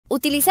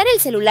Utilizar el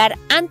celular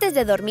antes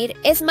de dormir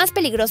es más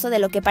peligroso de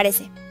lo que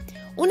parece.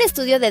 Un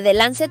estudio de The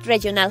Lancet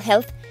Regional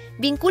Health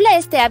vincula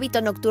este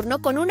hábito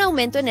nocturno con un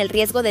aumento en el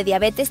riesgo de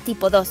diabetes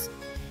tipo 2.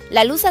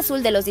 La luz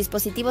azul de los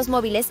dispositivos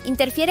móviles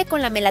interfiere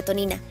con la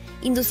melatonina,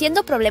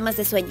 induciendo problemas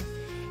de sueño.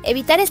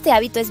 Evitar este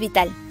hábito es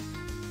vital.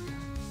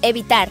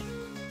 Evitar.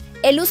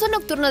 El uso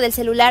nocturno del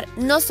celular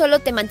no solo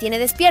te mantiene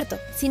despierto,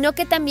 sino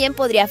que también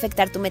podría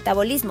afectar tu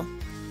metabolismo.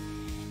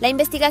 La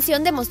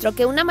investigación demostró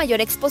que una mayor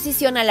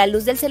exposición a la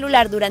luz del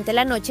celular durante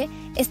la noche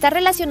está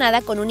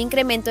relacionada con un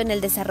incremento en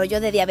el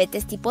desarrollo de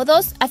diabetes tipo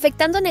 2,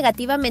 afectando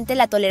negativamente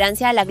la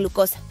tolerancia a la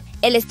glucosa.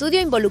 El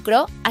estudio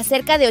involucró a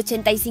cerca de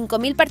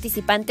 85,000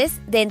 participantes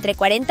de entre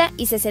 40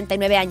 y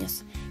 69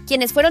 años,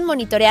 quienes fueron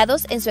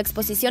monitoreados en su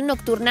exposición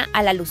nocturna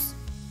a la luz.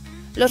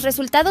 Los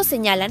resultados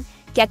señalan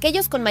que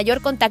aquellos con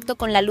mayor contacto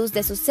con la luz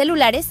de sus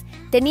celulares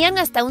tenían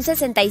hasta un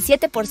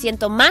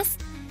 67% más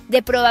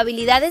de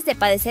probabilidades de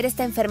padecer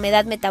esta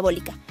enfermedad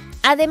metabólica.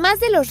 Además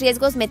de los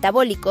riesgos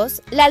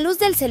metabólicos, la luz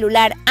del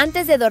celular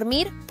antes de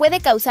dormir puede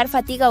causar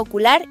fatiga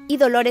ocular y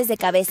dolores de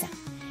cabeza.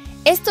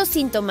 Estos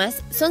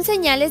síntomas son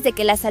señales de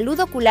que la salud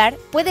ocular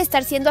puede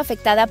estar siendo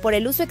afectada por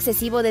el uso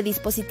excesivo de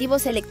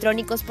dispositivos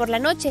electrónicos por la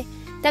noche.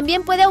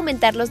 También puede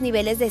aumentar los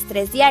niveles de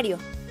estrés diario.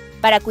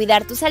 Para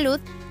cuidar tu salud,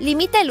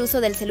 limita el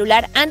uso del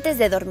celular antes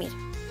de dormir.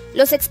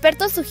 Los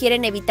expertos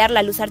sugieren evitar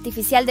la luz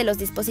artificial de los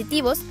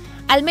dispositivos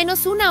al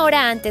menos una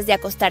hora antes de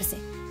acostarse,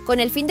 con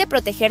el fin de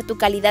proteger tu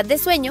calidad de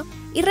sueño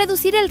y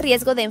reducir el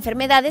riesgo de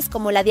enfermedades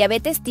como la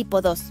diabetes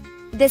tipo 2.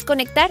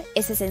 Desconectar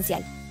es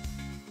esencial.